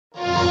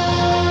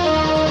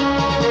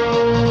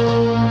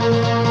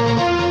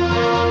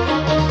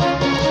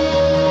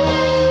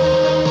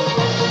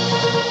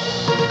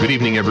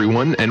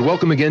everyone, and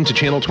welcome again to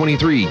Channel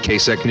 23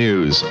 KSEC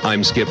News.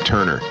 I'm Skip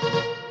Turner.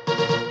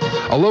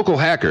 A local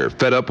hacker,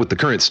 fed up with the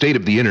current state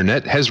of the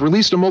internet, has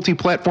released a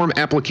multi-platform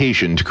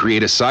application to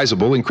create a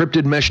sizable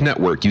encrypted mesh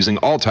network using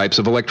all types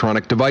of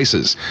electronic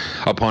devices.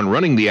 Upon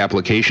running the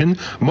application,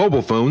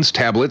 mobile phones,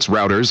 tablets,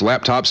 routers,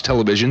 laptops,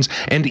 televisions,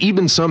 and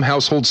even some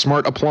household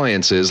smart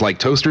appliances like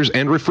toasters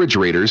and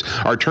refrigerators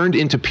are turned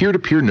into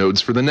peer-to-peer nodes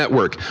for the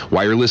network,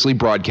 wirelessly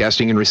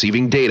broadcasting and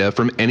receiving data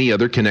from any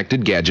other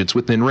connected gadgets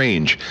within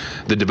range.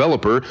 The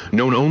developer,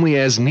 known only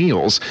as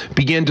Neals,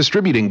 began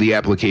distributing the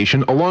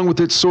application along with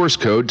its source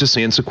code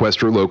to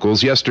secuestro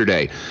locals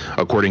yesterday.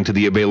 According to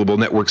the available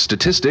network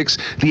statistics,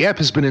 the app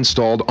has been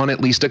installed on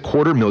at least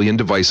 250,000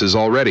 devices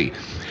already.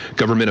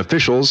 Government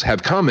officials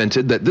have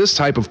commented that this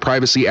type of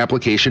privacy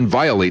application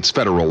violates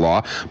federal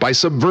law by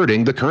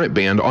subverting the current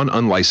ban on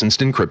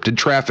unlicensed encrypted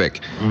traffic.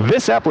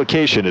 This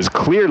application is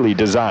clearly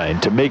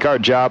designed to make our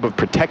job of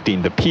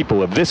protecting the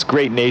people of this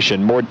great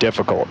nation more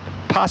difficult,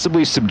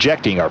 possibly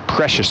subjecting our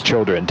precious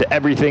children to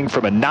everything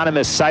from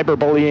anonymous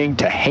cyberbullying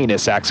to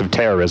heinous acts of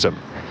terrorism.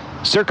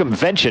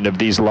 Circumvention of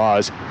these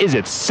laws is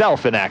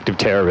itself an act of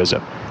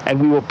terrorism,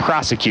 and we will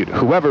prosecute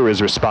whoever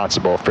is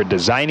responsible for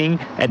designing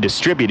and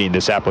distributing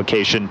this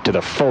application to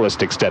the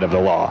fullest extent of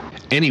the law.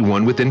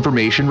 Anyone with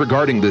information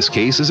regarding this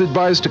case is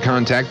advised to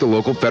contact the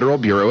local Federal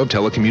Bureau of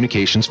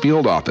Telecommunications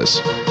field office.